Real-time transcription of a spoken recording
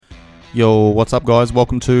Yo, what's up guys?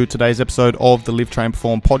 Welcome to today's episode of the Live Train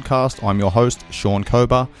Perform podcast. I'm your host, Sean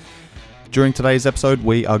Kober. During today's episode,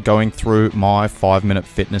 we are going through my 5-minute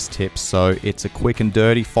fitness tips. So it's a quick and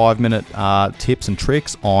dirty 5-minute tips and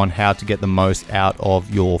tricks on how to get the most out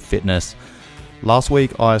of your fitness. Last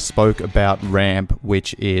week, I spoke about RAMP,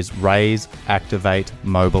 which is raise, activate,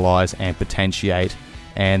 mobilize, and potentiate.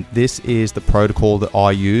 And this is the protocol that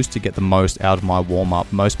I use to get the most out of my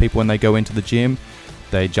warm-up. Most people, when they go into the gym,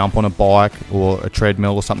 they jump on a bike or a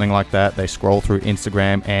treadmill or something like that. They scroll through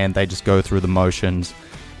Instagram and they just go through the motions.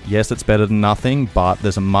 Yes, it's better than nothing, but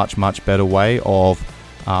there's a much better way of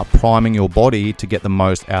priming your body to get the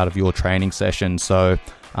most out of your training session. So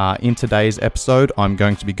in today's episode, I'm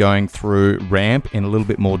going to be going through RAMP in a little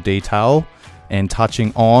bit more detail and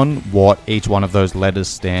touching on what each one of those letters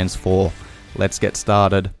stands for. Let's get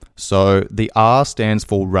started. So the R stands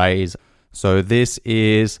for raise. So this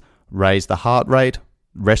is raise the heart rate,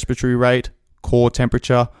 respiratory rate, core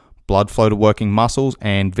temperature, blood flow to working muscles,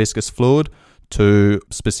 and viscous fluid to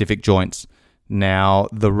specific joints. Now,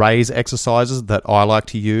 the raise exercises that I like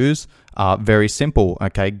to use are very simple,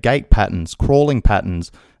 okay? Gait patterns, crawling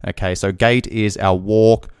patterns, okay? So gait is our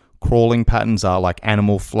walk, crawling patterns are like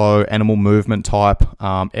animal flow, animal movement type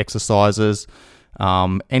exercises,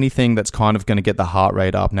 anything that's kind of going to get the heart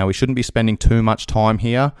rate up. Now, we shouldn't be spending too much time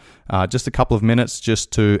here, just a couple of minutes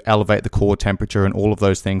just to elevate the core temperature and all of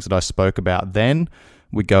those things that I spoke about. Then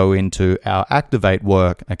we go into our activate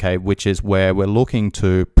work, okay, which is where we're looking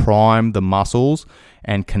to prime the muscles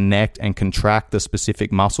and connect and contract the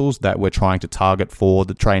specific muscles that we're trying to target for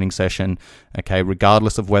the training session, okay,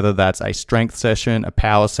 regardless of whether that's a strength session, a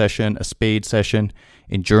power session, a speed session,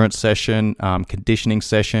 endurance session, conditioning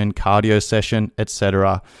session, cardio session,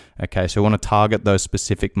 etc. Okay, so we want to target those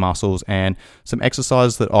specific muscles, and some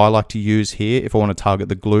exercises that I like to use here, if I want to target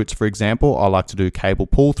the glutes, for example, I like to do cable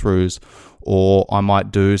pull-throughs, or I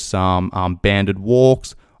might do some banded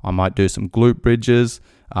walks, I might do some glute bridges.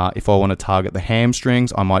 If I want to target the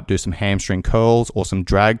hamstrings, I might do some hamstring curls or some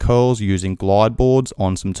drag curls using glide boards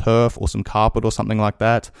on some turf or some carpet or something like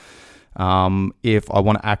that. If I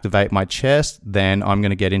want to activate my chest, then I'm going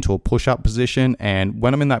to get into a push-up position, and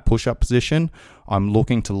when I'm in that push-up position, I'm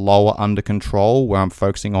looking to lower under control, where I'm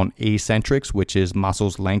focusing on eccentrics, which is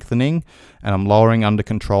muscles lengthening, and I'm lowering under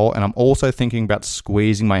control, and I'm also thinking about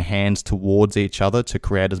squeezing my hands towards each other to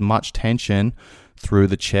create as much tension through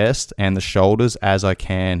the chest and the shoulders as I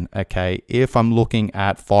can. Okay, if I'm looking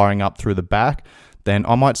at firing up through the back, then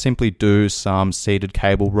I might simply do some seated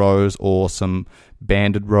cable rows or some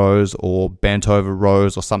banded rows or bent over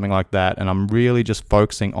rows or something like that. And I'm really just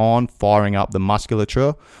focusing on firing up the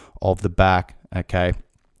musculature of the back. Okay.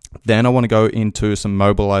 Then I want to go into some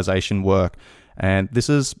mobilization work. And this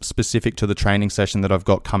is specific to the training session that I've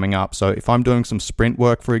got coming up. So if I'm doing some sprint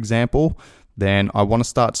work, for example, then I want to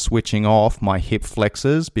start switching off my hip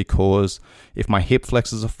flexors, because if my hip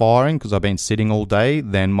flexors are firing because I've been sitting all day,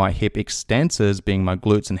 then my hip extensors, being my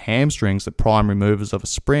glutes and hamstrings, the primary movers of a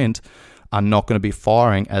sprint, are not going to be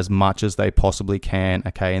firing as much as they possibly can,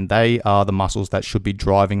 okay? And they are the muscles that should be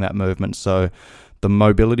driving that movement. So the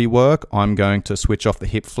mobility work, I'm going to switch off the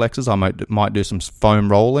hip flexors. I might do some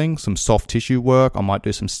foam rolling, some soft tissue work. I might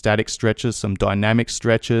do some static stretches, some dynamic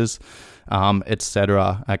stretches,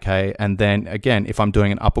 etc. Okay, and then again, if I'm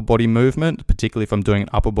doing an upper body movement, particularly if I'm doing an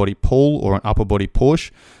upper body pull or an upper body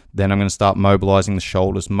push, then I'm going to start mobilizing the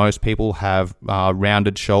shoulders. Most people have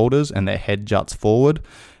rounded shoulders and their head juts forward,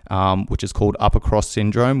 which is called upper cross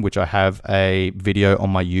syndrome, which I have a video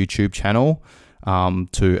on my YouTube channel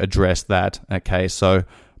to address that. Okay, so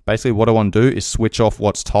basically what I want to do is switch off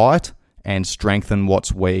what's tight and strengthen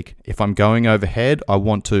what's weak. If I'm going overhead, I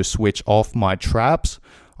want to switch off my traps.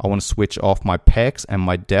 I want to switch off my pecs and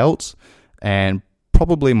my delts, and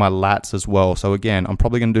probably my lats as well. So again, I'm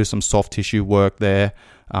probably going to do some soft tissue work there.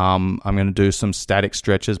 I'm going to do some static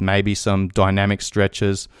stretches, maybe some dynamic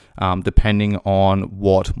stretches, depending on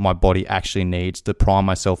what my body actually needs to prime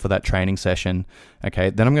myself for that training session. Okay,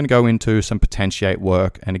 then I'm going to go into some potentiate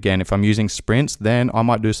work. And again, if I'm using sprints, then I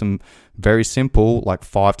might do some very simple, like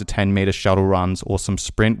 5 to 10 meter shuttle runs, or some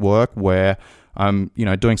sprint work where I'm,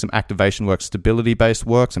 doing some activation work, stability-based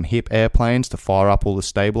work, some hip airplanes to fire up all the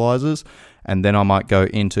stabilizers. And then I might go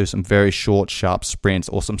into some very short, sharp sprints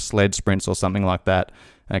or some sled sprints or something like that.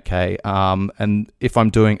 Okay, and if I'm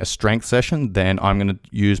doing a strength session, then I'm going to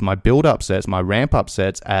use my build-up sets, my ramp-up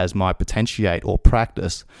sets as my potentiate or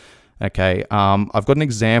practice. Okay, I've got an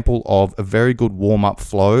example of a very good warm-up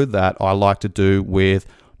flow that I like to do with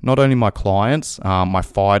not only my clients, my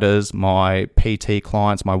fighters, my PT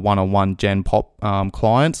clients, my one-on-one Gen Pop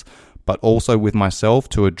clients, but also with myself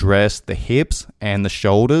to address the hips and the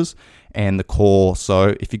shoulders and the core.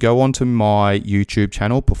 So if you go onto my YouTube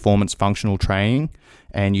channel, Performance Functional Training,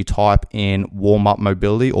 and you type in warm-up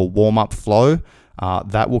mobility or warm-up flow,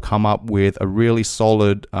 that will come up with a really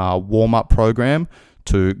solid warm-up program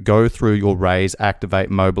to go through your raise, activate,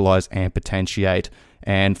 mobilize, and potentiate.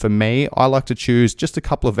 And for me, I like to choose just a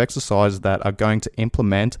couple of exercises that are going to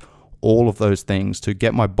implement all of those things to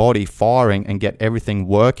get my body firing and get everything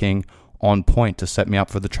working on point to set me up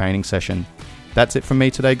for the training session. That's it from me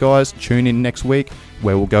today, guys. Tune in next week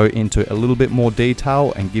where we'll go into a little bit more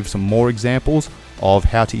detail and give some more examples of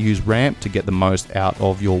how to use ramp to get the most out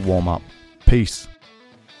of your warm-up. Peace.